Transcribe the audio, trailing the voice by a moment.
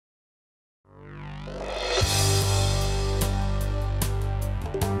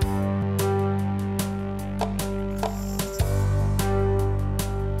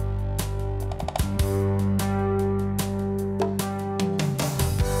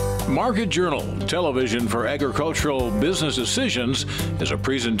Market Journal, television for agricultural business decisions, is a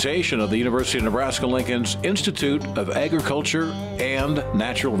presentation of the University of Nebraska-Lincoln's Institute of Agriculture and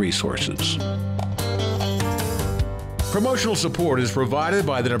Natural Resources. Promotional support is provided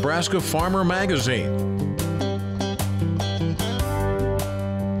by the Nebraska Farmer Magazine.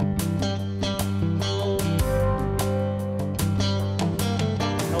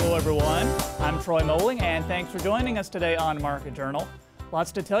 Hello everyone, I'm Troy Moling and thanks for joining us today on Market Journal.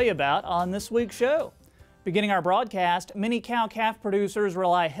 Lots to tell you about on this week's show. Beginning our broadcast, many cow-calf producers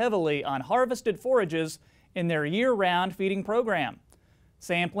rely heavily on harvested forages in their year-round feeding program.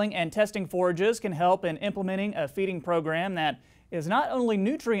 Sampling and testing forages can help in implementing a feeding program that is not only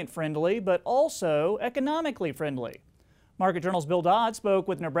nutrient-friendly, but also economically friendly. Market Journal's Bill Dodd spoke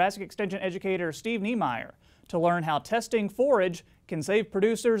with Nebraska Extension educator Steve Niemeyer to learn how testing forage can save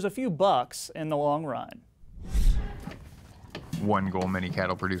producers a few bucks in the long run. One goal many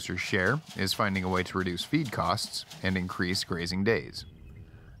cattle producers share is finding a way to reduce feed costs and increase grazing days.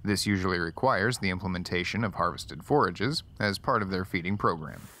 This usually requires the implementation of harvested forages as part of their feeding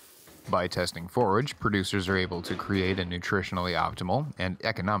program. By testing forage, producers are able to create a nutritionally optimal and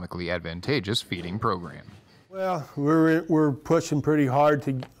economically advantageous feeding program. Well, we're pushing pretty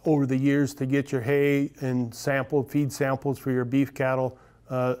hard over the years to get your hay and feed samples for your beef cattle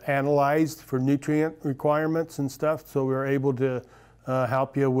analyzed for nutrient requirements and stuff, so we're able to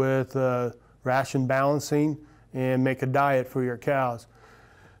help you with ration balancing and make a diet for your cows.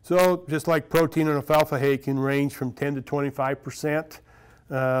 So just like protein and alfalfa hay can range from 10 to 25%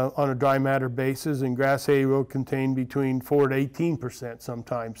 on a dry matter basis, and grass hay will contain between 4 to 18%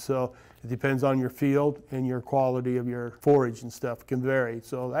 sometimes. So it depends on your field, and your quality of your forage and stuff can vary.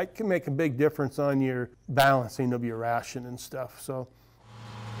 So that can make a big difference on your balancing of your ration and stuff. So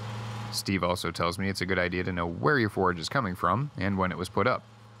Steve also tells me it's a good idea to know where your forage is coming from and when it was put up.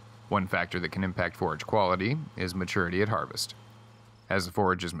 One factor that can impact forage quality is maturity at harvest. As the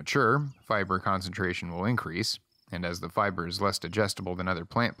forage is mature, fiber concentration will increase, and as the fiber is less digestible than other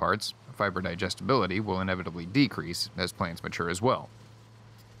plant parts, fiber digestibility will inevitably decrease as plants mature as well.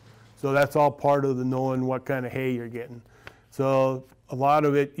 So that's all part of the knowing what kind of hay you're getting. So a lot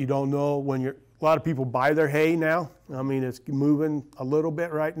of it you don't know when a lot of people buy their hay now. I mean, it's moving a little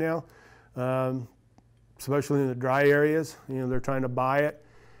bit right now, especially in the dry areas. You know, they're trying to buy it.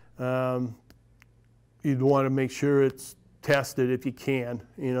 You'd want to make sure it's tested if you can.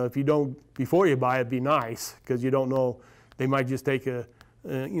 You know, if you don't, before you buy it, be nice, because you don't know, they might just take a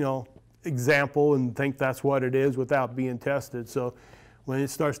example and think that's what it is without being tested. So when it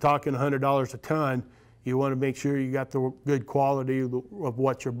starts talking $100 a ton, you want to make sure you got the good quality of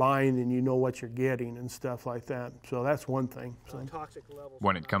what you're buying and you know what you're getting and stuff like that. So that's one thing.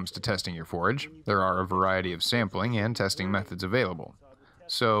 When it comes to testing your forage, there are a variety of sampling and testing methods available.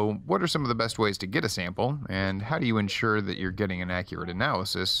 So what are some of the best ways to get a sample, and how do you ensure that you're getting an accurate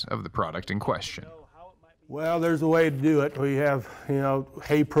analysis of the product in question? Well, there's a way to do it. We have,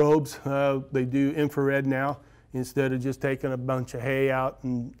 hay probes. They do infrared now, instead of just taking a bunch of hay out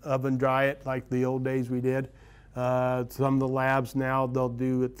and oven dry it like the old days we did. Some of the labs now, they'll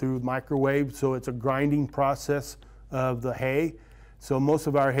do it through microwave, so it's a grinding process of the hay. So most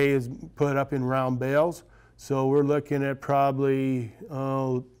of our hay is put up in round bales. So we're looking at probably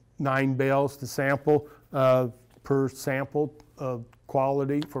 9 bales to sample per sample of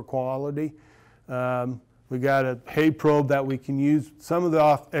quality for quality. We got a hay probe that we can use. Some of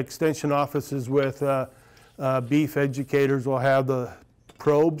the extension offices with beef educators will have the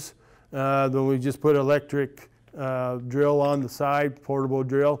probes. Then we just put electric drill on the side, portable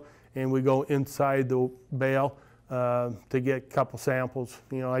drill, and we go inside the bale to get a couple samples.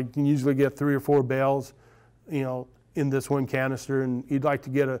 I can usually get 3 or 4 bales in this one canister, and you'd like to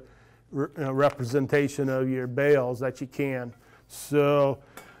get a representation of your bales that you can. So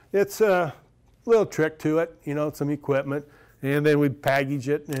it's a little trick to it, some equipment, and then we package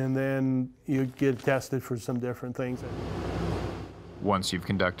it, and then you get tested for some different things. Once you've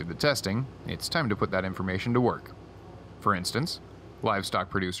conducted the testing, it's time to put that information to work. For instance, livestock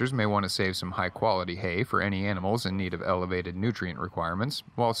producers may want to save some high-quality hay for any animals in need of elevated nutrient requirements,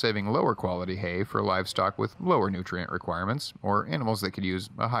 while saving lower-quality hay for livestock with lower nutrient requirements or animals that could use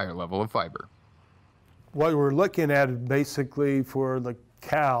a higher level of fiber. What we're looking at basically for the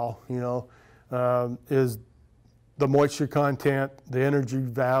cow, is the moisture content, the energy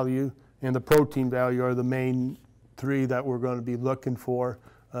value, and the protein value are the main 3 that we're going to be looking for,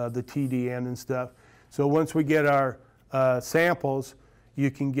 the TDN and stuff. So once we get our samples,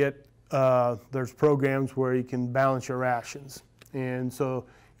 you can get, there's programs where you can balance your rations. And so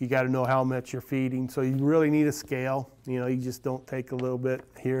you got to know how much you're feeding. So you really need a scale. You just don't take a little bit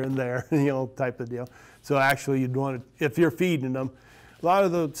here and there, type of deal. So actually you'd want to, if you're feeding them, a lot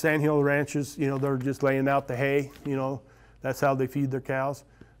of the sandhill ranchers, they're just laying out the hay, that's how they feed their cows.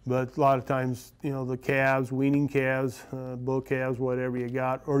 But a lot of times, the calves, weaning calves, bull calves, whatever you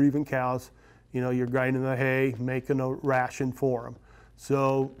got, or even cows, you're grinding the hay, making a ration for them.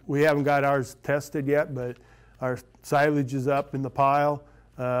 So we haven't got ours tested yet, but our silage is up in the pile.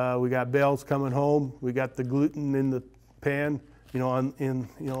 We got bales coming home. We got the gluten in the pan.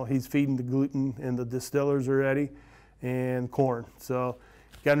 He's feeding the gluten, and the distillers are ready, and corn. So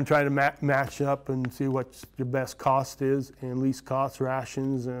got to try to match up and see what your best cost is, and least cost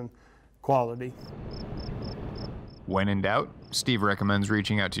rations and quality. When in doubt, Steve recommends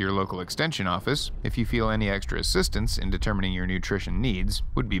reaching out to your local extension office if you feel any extra assistance in determining your nutrition needs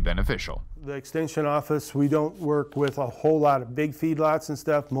would be beneficial. The extension office, we don't work with a whole lot of big feedlots and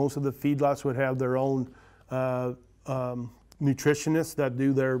stuff. Most of the feedlots would have their own nutritionists that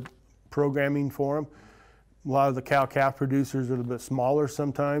do their programming for them. A lot of the cow-calf producers are a bit smaller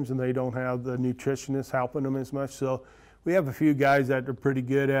sometimes, and they don't have the nutritionists helping them as much. So we have a few guys that are pretty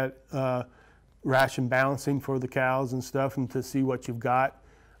good at ration balancing for the cows and stuff, and to see what you've got.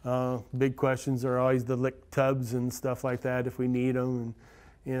 Big questions are always the lick tubs and stuff like that if we need them,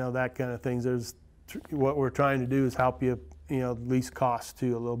 and that kind of things. What we're trying to do is help you, least cost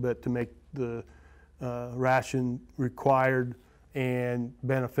too a little bit to make the ration required and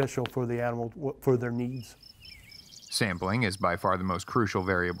beneficial for the animal for their needs. Sampling is by far the most crucial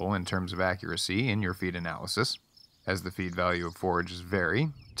variable in terms of accuracy in your feed analysis. As the feed value of forages vary,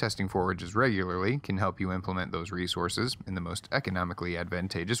 testing forages regularly can help you implement those resources in the most economically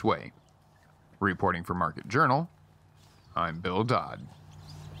advantageous way. Reporting for Market Journal, I'm Bill Dodd.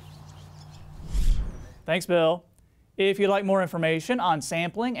 Thanks, Bill. If you'd like more information on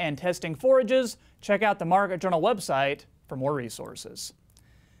sampling and testing forages, check out the Market Journal website for more resources.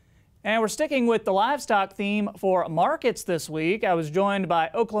 And we're sticking with the livestock theme for markets this week. I was joined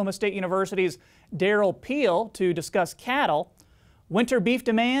by Oklahoma State University's Derrell Peel to discuss cattle, winter beef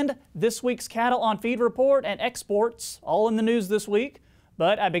demand, this week's cattle on feed report, and exports, all in the news this week.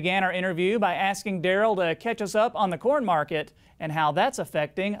 But I began our interview by asking Derrell to catch us up on the corn market and how that's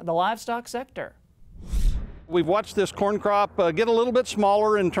affecting the livestock sector. We've watched this corn crop get a little bit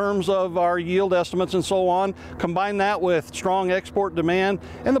smaller in terms of our yield estimates and so on. Combine that with strong export demand,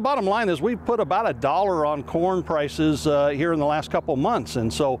 and the bottom line is we've put about $1 on corn prices here in the last couple months.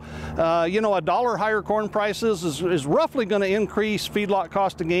 And so, $1 higher corn prices is roughly going to increase feedlot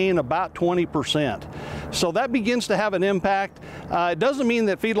cost of gain about 20%. So that begins to have an impact. It doesn't mean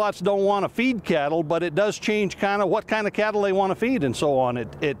that feedlots don't want to feed cattle, but it does change kind of what kind of cattle they want to feed and so on.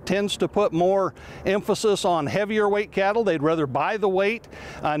 It tends to put more emphasis on heavier weight cattle. They'd rather buy the weight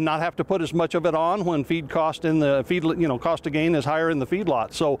and not have to put as much of it on when feed cost in the feed, cost of gain is higher in the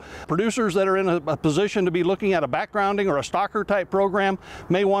feedlot. So producers that are in a position to be looking at a backgrounding or a stocker type program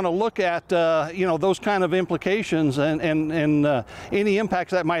may want to look at those kind of implications and any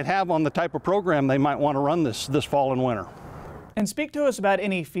impacts that might have on the type of program they might want to run this fall and winter. And speak to us about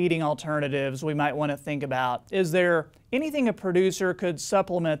any feeding alternatives we might want to think about. Is there anything a producer could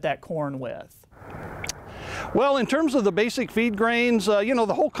supplement that corn with? Well, in terms of the basic feed grains,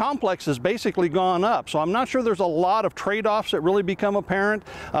 the whole complex has basically gone up. So I'm not sure there's a lot of trade-offs that really become apparent.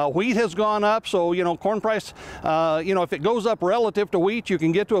 Wheat has gone up, so, corn price, if it goes up relative to wheat, you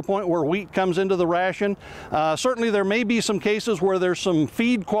can get to a point where wheat comes into the ration. Certainly there may be some cases where there's some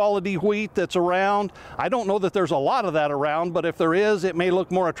feed quality wheat that's around. I don't know that there's a lot of that around, but if there is, it may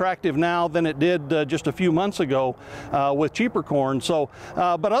look more attractive now than it did just a few months ago with cheaper corn. So,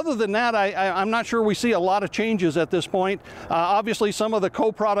 but other than that, I'm not sure we see a lot of changes at this point. Obviously, some of the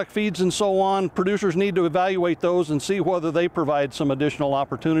co-product feeds and so on, producers need to evaluate those and see whether they provide some additional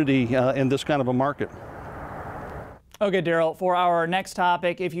opportunity in this kind of a market. Okay, Derrell, for our next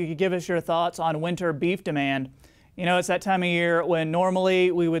topic, if you could give us your thoughts on winter beef demand. It's that time of year when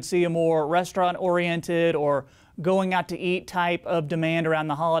normally we would see a more restaurant-oriented or going out to eat type of demand around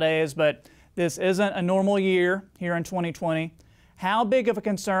the holidays, but this isn't a normal year here in 2020. How big of a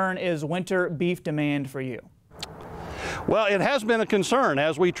concern is winter beef demand for you? Well, it has been a concern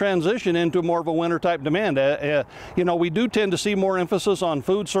as we transition into more of a winter type demand. We do tend to see more emphasis on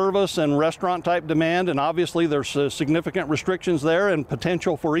food service and restaurant type demand, and obviously there's significant restrictions there and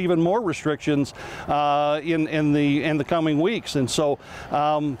potential for even more restrictions in the coming weeks. And so,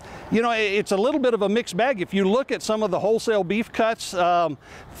 it's a little bit of a mixed bag. If you look at some of the wholesale beef cuts,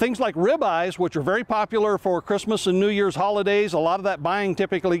 things like ribeyes, which are very popular for Christmas and New Year's holidays, a lot of that buying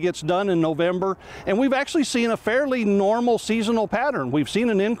typically gets done in November, and we've actually seen a fairly normal normal seasonal pattern. We've seen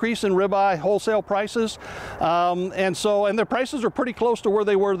an increase in ribeye wholesale prices, and their prices are pretty close to where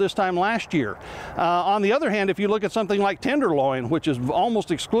they were this time last year. On the other hand, if you look at something like tenderloin, which is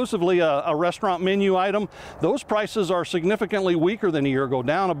almost exclusively a restaurant menu item, those prices are significantly weaker than a year ago,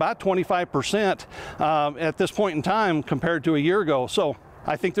 down about 25% at this point in time compared to a year ago. So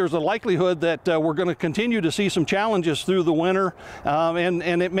I think there's a likelihood that we're going to continue to see some challenges through the winter,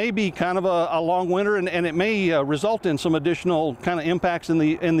 and it may be kind of a long winter, and it may result in some additional kind of impacts in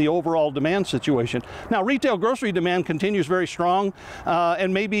the overall demand situation. Now, retail grocery demand continues very strong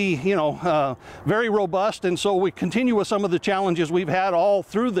and maybe very robust, and so we continue with some of the challenges we've had all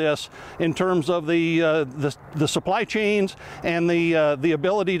through this in terms of the supply chains and the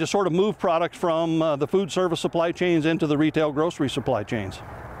ability to sort of move products from the food service supply chains into the retail grocery supply chains.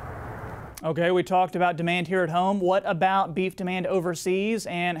 Okay, we talked about demand here at home. What about beef demand overseas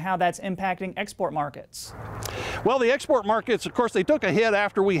and how that's impacting export markets? Well, the export markets, of course, they took a hit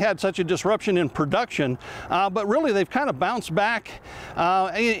after we had such a disruption in production, but really they've kind of bounced back.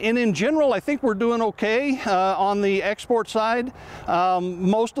 And in general, I think we're doing okay on the export side.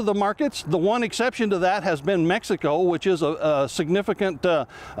 Most of the markets, the one exception to that has been Mexico, which is a significant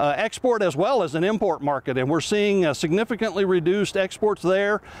export as well as an import market. And we're seeing significantly reduced exports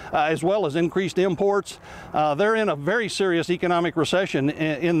there as well as increased imports. They're in a very serious economic recession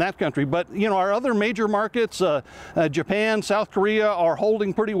in that country. But, our other major markets, Japan, South Korea, are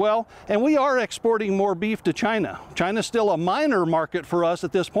holding pretty well, and we are exporting more beef to China. China's still a minor market for us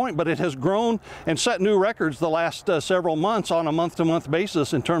at this point, but it has grown and set new records the last several months on a month-to-month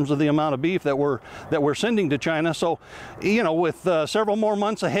basis in terms of the amount of beef that we're sending to China. So, with several more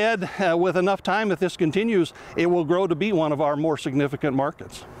months ahead, with enough time, if this continues, it will grow to be one of our more significant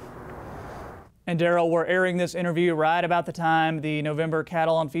markets. And Derrell, we're airing this interview right about the time the November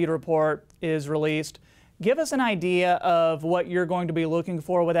cattle on feed report is released. Give us an idea of what you're going to be looking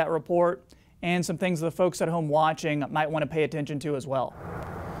for with that report and some things the folks at home watching might want to pay attention to as well.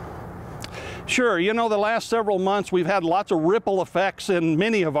 Sure. The last several months we've had lots of ripple effects in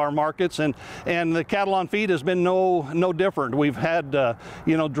many of our markets, and the cattle on feed has been no different. We've had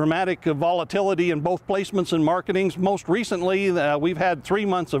dramatic volatility in both placements and marketings. Most recently, we've had 3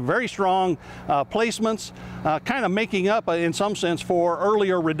 months of very strong placements, kind of making up in some sense for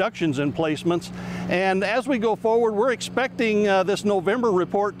earlier reductions in placements. And as we go forward, we're expecting this November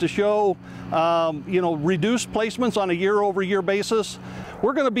report to show reduced placements on a year-over-year basis.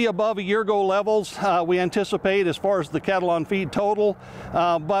 We're going to be above a year ago levels, we anticipate, as far as the cattle on feed total,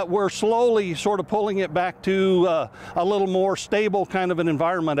 but we're slowly sort of pulling it back to a little more stable kind of an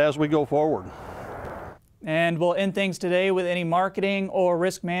environment as we go forward. And we'll end things today with any marketing or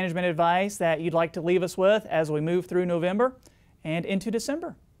risk management advice that you'd like to leave us with as we move through November and into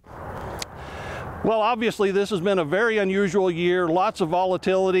December. Well, obviously this has been a very unusual year, lots of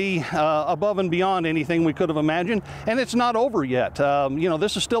volatility above and beyond anything we could have imagined, and it's not over yet.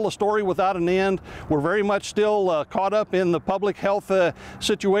 This is still a story without an end. We're very much still caught up in the public health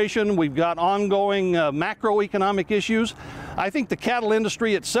situation. We've got ongoing macroeconomic issues. I think the cattle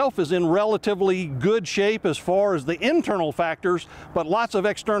industry itself is in relatively good shape as far as the internal factors, but lots of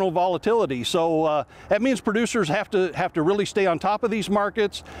external volatility. So that means producers have to really stay on top of these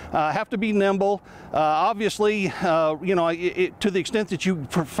markets, have to be nimble. Obviously, to the extent that you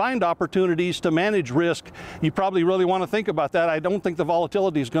find opportunities to manage risk, you probably really want to think about that. I don't think the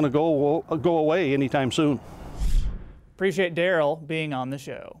volatility is going to go away anytime soon. Appreciate Derrell being on the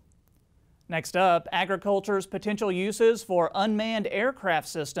show. Next up, agriculture's potential uses for unmanned aircraft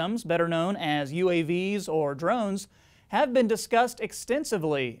systems, better known as UAVs or drones, have been discussed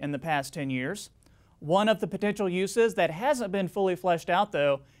extensively in the past 10 years. One of the potential uses that hasn't been fully fleshed out,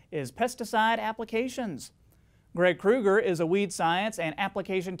 though, is pesticide applications. Greg Kruger is a weed science and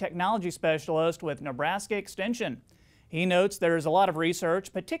application technology specialist with Nebraska Extension. He notes there's a lot of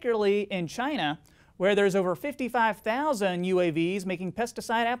research, particularly in China, where there's over 55,000 UAVs making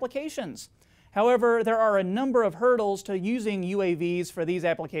pesticide applications. However, there are a number of hurdles to using UAVs for these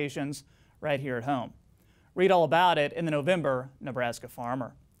applications right here at home. Read all about it in the November Nebraska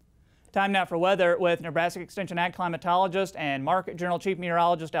Farmer. Time now for weather with Nebraska Extension Ag Climatologist and Market Journal Chief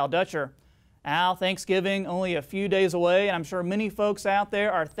Meteorologist Al Dutcher. Al, Thanksgiving only a few days away, and I'm sure many folks out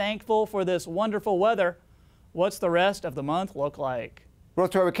there are thankful for this wonderful weather. What's the rest of the month look like? Well,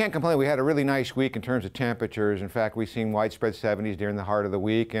 Troy, we can't complain. We had a really nice week in terms of temperatures. In fact, we've seen widespread 70s during the heart of the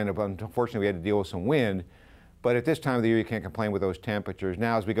week, and unfortunately we had to deal with some wind. But at this time of the year, you can't complain with those temperatures.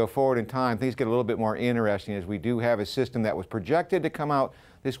 Now, as we go forward in time, things get a little bit more interesting as we do have a system that was projected to come out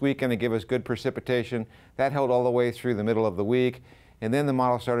this weekend and give us good precipitation. That held all the way through the middle of the week, and then the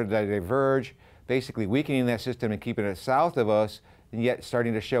model started to diverge. basically weakening that system and keeping it south of us, and yet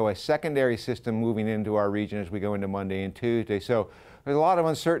starting to show a secondary system moving into our region as we go into Monday and Tuesday. So there's a lot of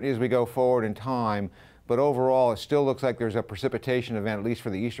uncertainty as we go forward in time, but overall it still looks like there's a precipitation event, at least for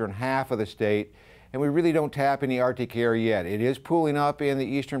the eastern half of the state, and we really don't tap any Arctic air yet. It is pooling up in the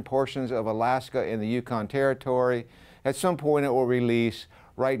eastern portions of Alaska and the Yukon Territory. At some point it will release.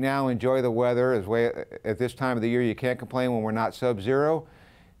 Right now, enjoy the weather. At this time of the year, you can't complain when we're not sub-zero.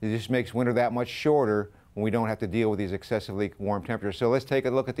 It just makes winter that much shorter when we don't have to deal with these excessively warm temperatures. So let's take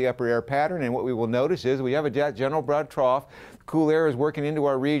a look at the upper air pattern, and what we will notice is we have a general broad trough. Cool air is working into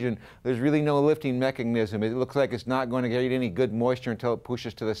our region. There's really no lifting mechanism. It looks like it's not going to get any good moisture until it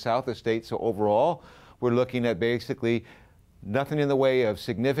pushes to the south of the state. So overall, we're looking at basically nothing in the way of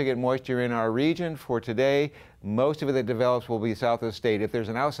significant moisture in our region for today. Most of it that develops will be south of the state. If there's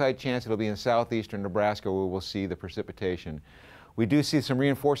an outside chance, it'll be in southeastern Nebraska where we'll see the precipitation. We do see some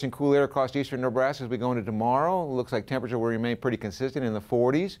reinforcing cool air across eastern Nebraska as we go into tomorrow. It looks like temperature will remain pretty consistent in the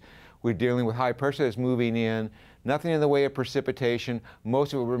 40s. We're dealing with high pressure that's moving in. Nothing in the way of precipitation.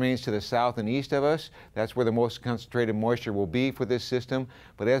 Most of it remains to the south and east of us. That's where the most concentrated moisture will be for this system.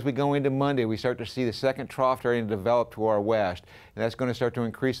 But as we go into Monday, we start to see the second trough starting to develop to our west. And that's going to start to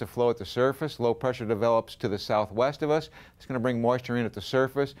increase the flow at the surface. Low pressure develops to the southwest of us. It's going to bring moisture in at the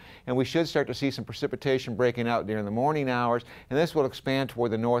surface. And we should start to see some precipitation breaking out during the morning hours. And this will expand toward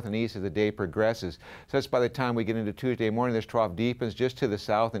the north and east as the day progresses. So that's by the time we get into Tuesday morning, this trough deepens just to the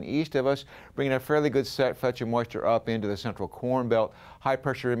south and east of us, bringing a fairly good fetch of moisture up into the central corn belt. High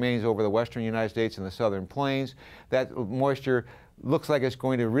pressure remains over the western United States and the southern plains. That moisture looks like it's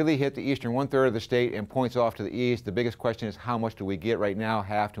going to really hit the eastern 1/3 of the state and points off to the east. The biggest question is how much do we get right now?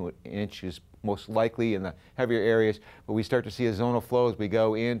 Half to an inch is most likely in the heavier areas, but we start to see a zonal flow as we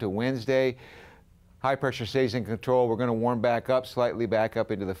go into Wednesday. High pressure stays in control. We're going to warm back up slightly, back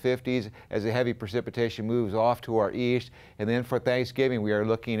up into the 50s as the heavy precipitation moves off to our east. And then for Thanksgiving, we are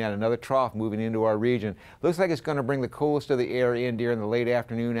looking at another trough moving into our region. Looks like it's going to bring the coolest of the air in during the late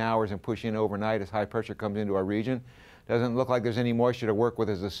afternoon hours and push in overnight as high pressure comes into our region. Doesn't look like there's any moisture to work with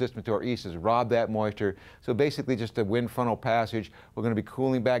as the system to our east has robbed that moisture. So basically just a wind funnel passage. We're going to be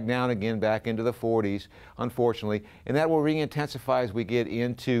cooling back down again, back into the 40s, unfortunately. And that will re-intensify as we get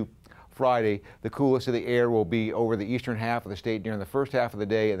into Friday. The coolest of the air will be over the eastern half of the state during the first half of the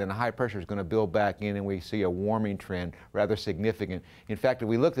day, and then the high pressure is going to build back in, and we see a warming trend, rather significant. In fact, if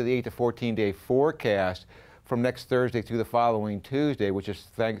we looked at the 8 to 14 day forecast from next Thursday through the following Tuesday, which is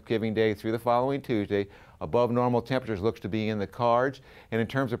Thanksgiving Day through the following Tuesday, above normal temperatures looks to be in the cards. And in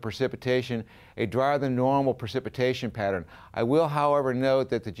terms of precipitation, a drier than normal precipitation pattern. I will, however, note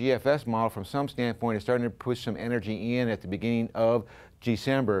that the GFS model from some standpoint is starting to push some energy in at the beginning of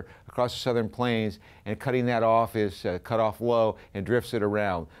December across the southern plains, and cutting that off is cut off low and drifts it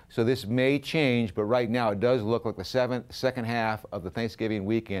around. So this may change, but right now it does look like the second half of the Thanksgiving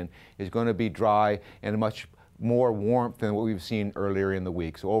weekend is going to be dry and much more warmth than what we've seen earlier in the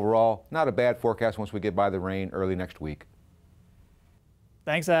week. So overall, not a bad forecast once we get by the rain early next week.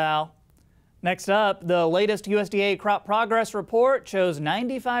 Thanks, Al. Next up, the latest USDA crop progress report shows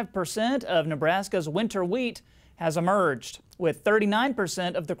 95% of Nebraska's winter wheat has emerged, with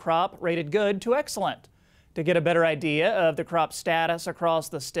 39% of the crop rated good to excellent. To get a better idea of the crop status across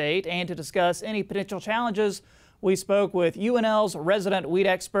the state and to discuss any potential challenges, we spoke with UNL's resident wheat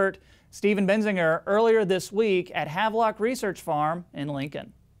expert, Stephen Baenziger, earlier this week at Havelock Research Farm in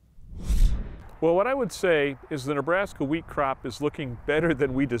Lincoln. Well, what I would say is the Nebraska wheat crop is looking better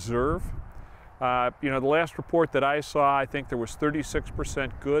than we deserve. The last report that I saw, I think there was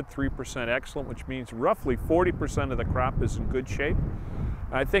 36% good, 3% excellent, which means roughly 40% of the crop is in good shape.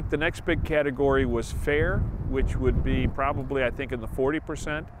 I think the next big category was fair, which would be probably, I think, in the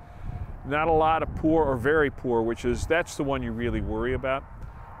 40%. Not a lot of poor or very poor, that's the one you really worry about.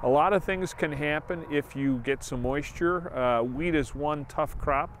 A lot of things can happen if you get some moisture. Wheat is one tough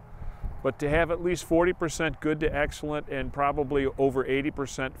crop, but to have at least 40% good to excellent and probably over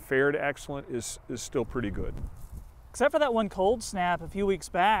 80% fair to excellent is still pretty good. Except for that one cold snap a few weeks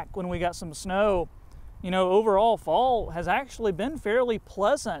back when we got some snow, overall fall has actually been fairly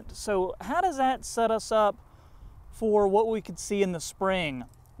pleasant. So how does that set us up for what we could see in the spring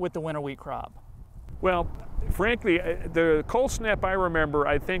with the winter wheat crop? Well, frankly, the cold snap I remember,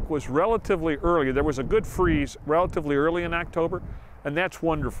 I think, was relatively early. There was a good freeze relatively early in October, and that's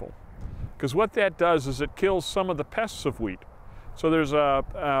wonderful. Because what that does is it kills some of the pests of wheat. So there's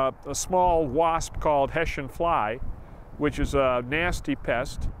a small wasp called Hessian fly, which is a nasty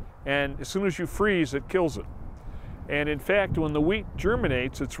pest, and as soon as you freeze, it kills it. And in fact, when the wheat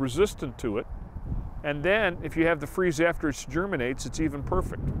germinates, it's resistant to it. And then if you have the freeze after it germinates, it's even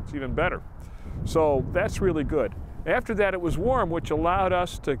perfect, it's even better. So that's really good. After that, it was warm, which allowed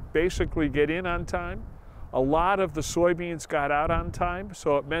us to basically get in on time. A lot of the soybeans got out on time,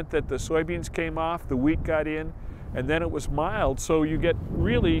 so it meant that the soybeans came off, the wheat got in, and then it was mild, so you get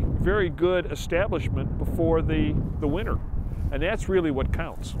really very good establishment before the winter. And that's really what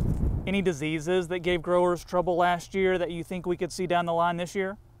counts. Any diseases that gave growers trouble last year that you think we could see down the line this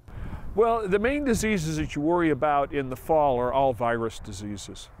year? Well, the main diseases that you worry about in the fall are all virus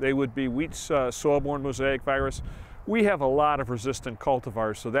diseases. They would be wheat soil-borne mosaic virus. We have a lot of resistant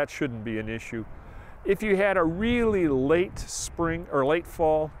cultivars, so that shouldn't be an issue. If you had a really late spring or late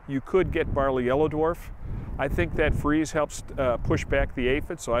fall, you could get barley yellow dwarf. I think that freeze helps push back the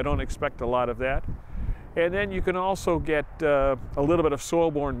aphid, so I don't expect a lot of that. And then you can also get a little bit of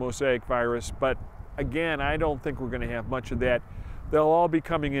soil-borne mosaic virus, but again, I don't think we're going to have much of that. They'll all be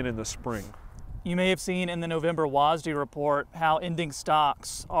coming in the spring. You may have seen in the November WASDE report how ending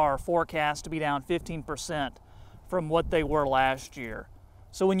stocks are forecast to be down 15% from what they were last year.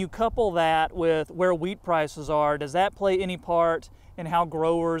 So when you couple that with where wheat prices are, does that play any part in how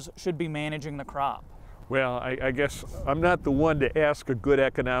growers should be managing the crop? Well, I guess I'm not the one to ask a good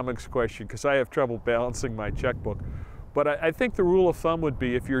economics question because I have trouble balancing my checkbook. But I think the rule of thumb would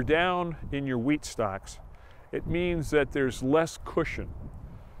be if you're down in your wheat stocks, it means that there's less cushion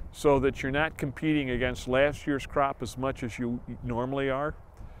so that you're not competing against last year's crop as much as you normally are.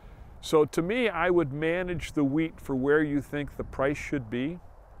 So to me, I would manage the wheat for where you think the price should be.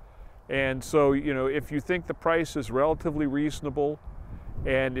 And so, you know, if you think the price is relatively reasonable,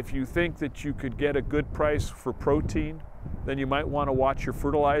 and if you think that you could get a good price for protein, then you might want to watch your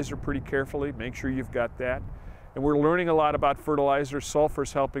fertilizer pretty carefully, make sure you've got that. And we're learning a lot about fertilizer.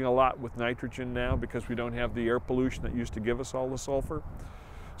 Sulfur's helping a lot with nitrogen now because we don't have the air pollution that used to give us all the sulfur.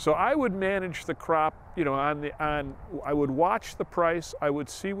 So I would manage the crop, you know, I would watch the price, I would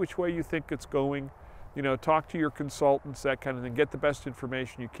see which way you think it's going, you know, talk to your consultants, that kind of thing, get the best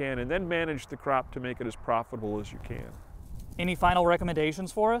information you can, and then manage the crop to make it as profitable as you can. Any final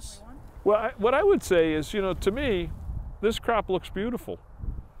recommendations for us? Well, what I would say is, you know, to me, this crop looks beautiful.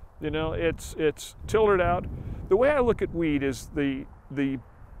 You know, it's tillered out. The way I look at wheat is the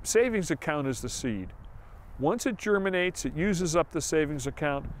savings account is the seed. Once it germinates, it uses up the savings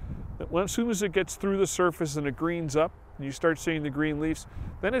account. As soon as it gets through the surface and it greens up, and you start seeing the green leaves,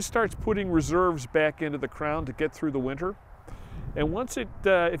 then it starts putting reserves back into the crown to get through the winter. And once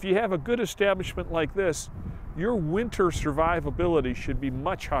if you have a good establishment like this, your winter survivability should be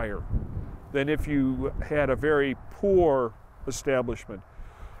much higher than if you had a very poor establishment.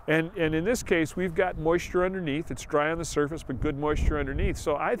 And in this case, we've got moisture underneath. It's dry on the surface, but good moisture underneath.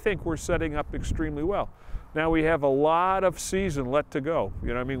 So I think we're setting up extremely well. Now we have a lot of season left to go.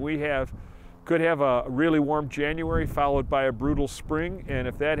 You know, I mean, could have a really warm January followed by a brutal spring. And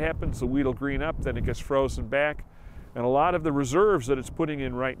if that happens, the wheat will green up, then it gets frozen back. And a lot of the reserves that it's putting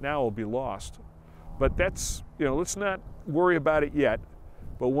in right now will be lost. But that's, you know, let's not worry about it yet.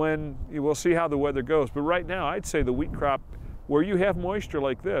 But we'll see how the weather goes. But right now, I'd say the wheat crop, where you have moisture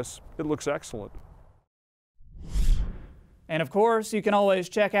like this, it looks excellent. And of course, you can always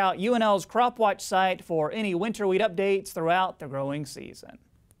check out UNL's Crop Watch site for any winter wheat updates throughout the growing season.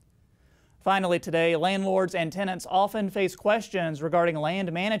 Finally today, landlords and tenants often face questions regarding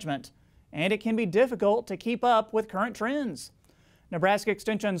land management, and it can be difficult to keep up with current trends. Nebraska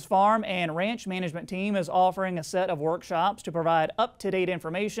Extension's Farm and Ranch Management team is offering a set of workshops to provide up-to-date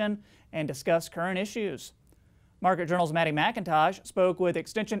information and discuss current issues. Market Journal's Maddie McIntosh spoke with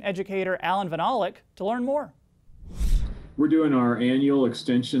Extension educator Alan Vanalik to learn more. We're doing our annual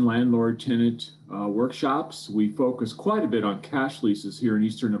Extension landlord-tenant workshops. We focus quite a bit on cash leases here in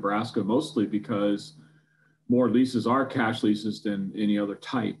eastern Nebraska, mostly because more leases are cash leases than any other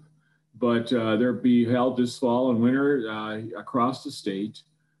type. But they'll be held this fall and winter across the state.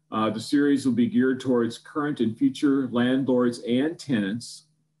 The series will be geared towards current and future landlords and tenants.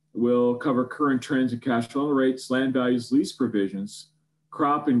 We'll cover current trends in cash rental rates, land values, lease provisions,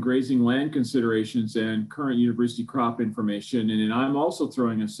 crop and grazing land considerations, and current university crop information. And then I'm also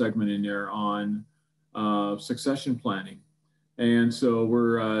throwing a segment in there on succession planning. And so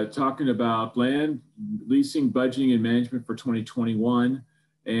we're talking about land leasing, budgeting, and management for 2021.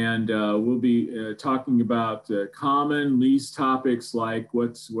 And we'll be talking about common lease topics like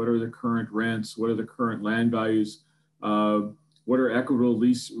what are the current rents, what are the current land values, what are equitable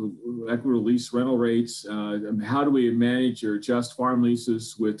lease rental rates, how do we manage or adjust farm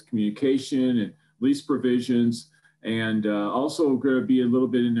leases with communication and lease provisions, and also going to be a little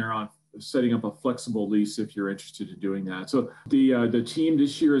bit in there on setting up a flexible lease if you're interested in doing that. So the team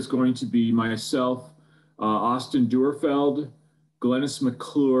this year is going to be myself, Austin Duerfeld, Glennis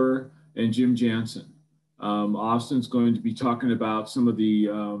McClure, and Jim Jansen. Austin's going to be talking about some of the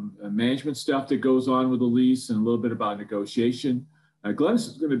management stuff that goes on with the lease and a little bit about negotiation. Glennis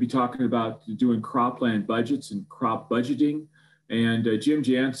is going to be talking about doing cropland budgets and crop budgeting. And Jim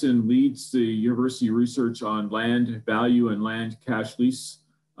Jansen leads the university research on land value and land cash lease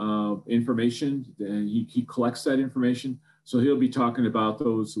information. And he collects that information. So he'll be talking about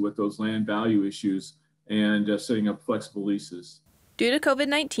those land value issues and setting up flexible leases. Due to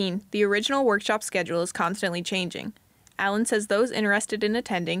COVID-19, the original workshop schedule is constantly changing. Allen says those interested in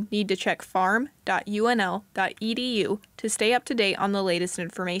attending need to check farm.unl.edu to stay up to date on the latest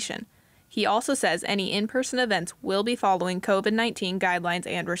information. He also says any in-person events will be following COVID-19 guidelines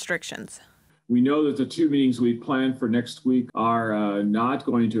and restrictions. We know that the 2 meetings we planned for next week are not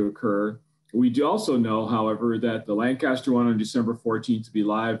going to occur. We do also know, however, that the Lancaster one on December 14th to be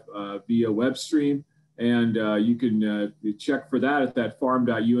live via web stream. And you can check for that at that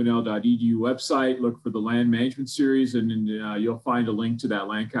farm.unl.edu website. Look for the land management series, and then you'll find a link to that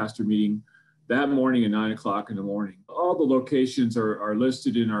Lancaster meeting that morning at 9 o'clock in the morning. All the locations are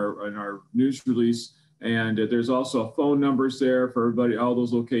listed in our news release, and there's also phone numbers there for everybody, all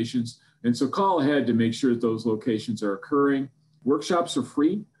those locations. And so call ahead to make sure that those locations are occurring. Workshops are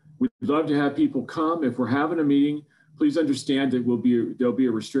free. We'd love to have people come. If we're having a meeting, please understand that there'll be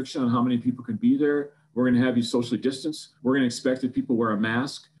a restriction on how many people can be there. We're going to have you socially distance. We're going to expect that people wear a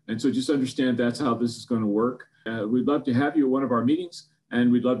mask. And so just understand that's how this is going to work. We'd love to have you at one of our meetings,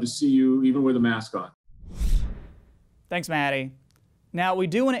 and we'd love to see you even with a mask on. Thanks, Maddie. Now, we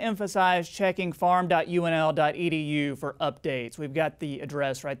do want to emphasize checking farm.unl.edu for updates. We've got the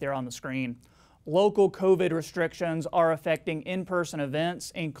address right there on the screen. Local COVID restrictions are affecting in-person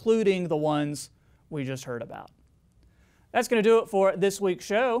events, including the ones we just heard about. That's going to do it for this week's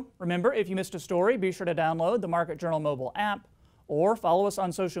show. Remember, if you missed a story, be sure to download the Market Journal mobile app or follow us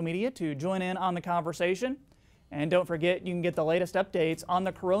on social media to join in on the conversation. And don't forget, you can get the latest updates on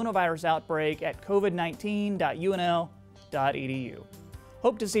the coronavirus outbreak at covid19.unl.edu.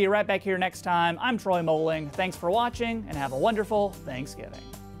 Hope to see you right back here next time. I'm Troy Moling. Thanks for watching and have a wonderful Thanksgiving.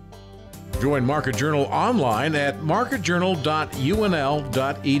 Join Market Journal online at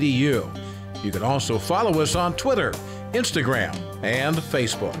marketjournal.unl.edu. You can also follow us on Twitter, Instagram, and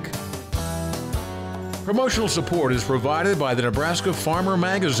Facebook. Promotional support is provided by the Nebraska Farmer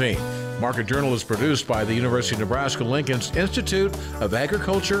Magazine. Market Journal is produced by the University of Nebraska-Lincoln's Institute of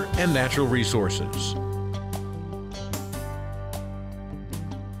Agriculture and Natural Resources.